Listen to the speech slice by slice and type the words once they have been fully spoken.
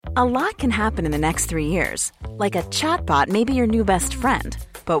A lot can happen in the next 3 years. Like a chatbot may be your new best friend.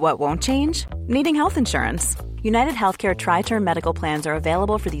 But what won't change? Needing health insurance. United Healthcare Tri-Term Medical Plans are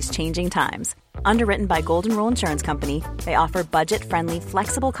available for these changing times. Underwritten by Golden Rule Insurance Company, they offer budget-friendly,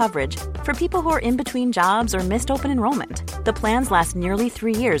 flexible coverage for people who are in between jobs or missed open enrollment. The plans last nearly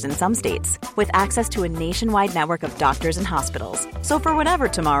 3 years in some states, with access to a nationwide network of doctors and hospitals. So for whatever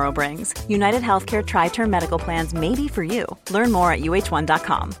tomorrow brings, United Healthcare Tri-Term Medical Plans may be for you. Learn more at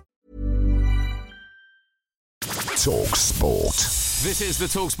uh1.com. talkSPORT. This is the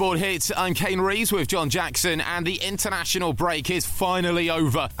talkSPORT hit. I'm Kane Reeves with John Jackson, and the international break is finally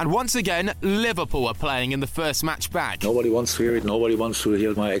over. And once again, Liverpool are playing in the first match back. Nobody wants to hear it. Nobody wants to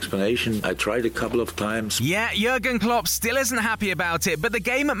hear my explanation. I tried a couple of times. Yeah, Jurgen Klopp still isn't happy about it, but the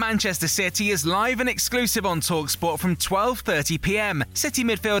game at Manchester City is live and exclusive on talkSPORT from 12:30pm. City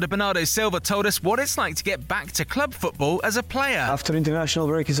midfielder Bernardo Silva told us what it's like to get back to club football as a player. After international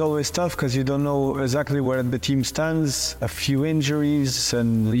break is always tough because you don't know exactly where the team stands. A few injuries.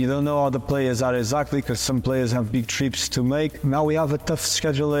 And you don't know how the players are exactly because some players have big trips to make. Now we have a tough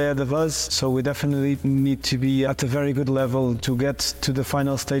schedule ahead of us, so we definitely need to be at a very good level to get to the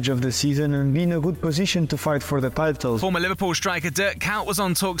final stage of the season and be in a good position to fight for the title. Former Liverpool striker Dirk Kuyt was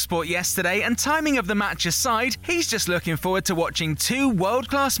on talkSPORT yesterday, and timing of the match aside, he's just looking forward to watching two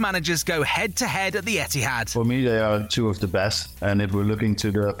world-class managers go head-to-head at the Etihad. For me, they are two of the best, and if we're looking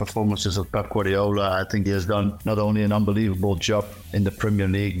to the performances of Pep Guardiola, I think he has done not only an unbelievable job in the Premier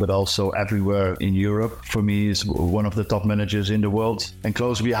League, but also everywhere in Europe. For me, he's one of the top managers in the world. And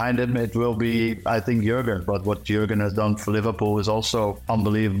close behind him, it will be, I think, Jurgen. But what Jurgen has done for Liverpool is also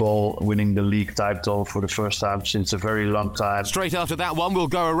unbelievable, winning the league title for the first time since a very long time. Straight after that one, we'll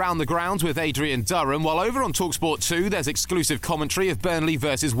go around the grounds with Adrian Durham, while over on talkSPORT 2, there's exclusive commentary of Burnley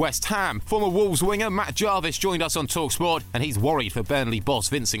versus West Ham. Former Wolves winger Matt Jarvis joined us on talkSPORT, and he's worried for Burnley boss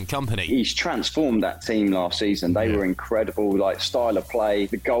Vincent Kompany. He's transformed that team last season. They were incredible, style of play,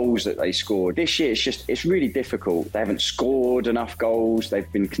 the goals that they scored. This year, it's really difficult. They haven't scored enough goals.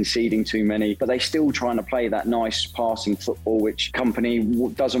 They've been conceding too many, but they're still trying to play that nice passing football, which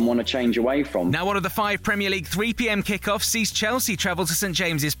Kompany doesn't want to change away from. Now, one of the 5 Premier League 3pm kickoffs sees Chelsea travel to St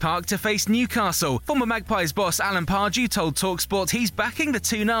James's Park to face Newcastle. Former Magpies boss Alan Pardew told talkSPORT he's backing the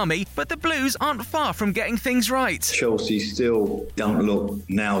Toonami, but the Blues aren't far from getting things right. Chelsea still don't look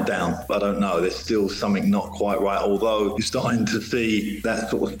nailed down. I don't know. There's still something not quite right, although you're starting to see that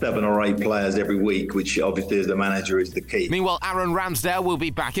sort of 7 or 8 players every week, which obviously as the manager is the key. Meanwhile, Aaron Ramsdale will be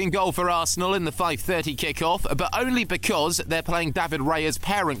back in goal for Arsenal in the 5:30 kick-off, but only because they're playing David Raya's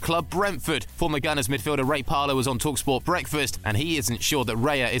parent club, Brentford. Former Gunners midfielder Ray Parlour was on talkSPORT Breakfast, and he isn't sure that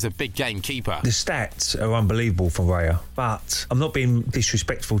Raya is a big game keeper. The stats are unbelievable for Raya, but I'm not being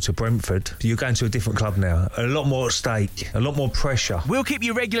disrespectful to Brentford. You're going to a different club now. A lot more at stake, a lot more pressure. We'll keep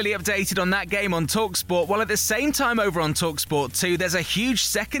you regularly updated on that game on talkSPORT, while at the same time over on talkSPORT 2, there's a huge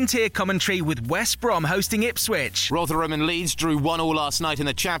second-tier commentary with West Brom hosting Ipswich. Rotherham and Leeds drew 1-1 last night in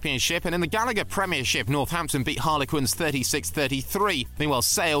the Championship, and in the Gallagher Premiership, Northampton beat Harlequins 36-33. Meanwhile,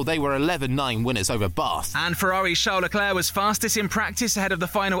 Sale, they were 11-9 winners over Bath. And Ferrari's Charles Leclerc was fastest in practice ahead of the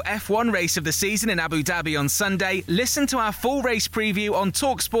final F1 race of the season in Abu Dhabi on Sunday. Listen to our full race preview on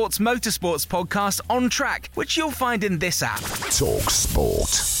talkSPORT's Motorsports podcast On Track, which you'll find in this app.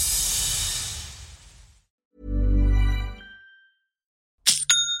 talkSPORT.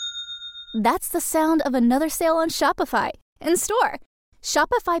 That's the sound of another sale on Shopify in store.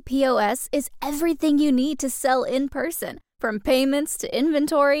 Shopify POS is everything you need to sell in person. From payments to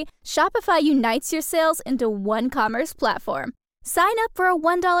inventory, Shopify unites your sales into one commerce platform. Sign up for a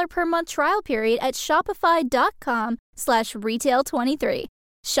 $1 per month trial period at shopify.com/retail23.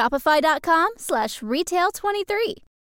 Shopify.com/retail23.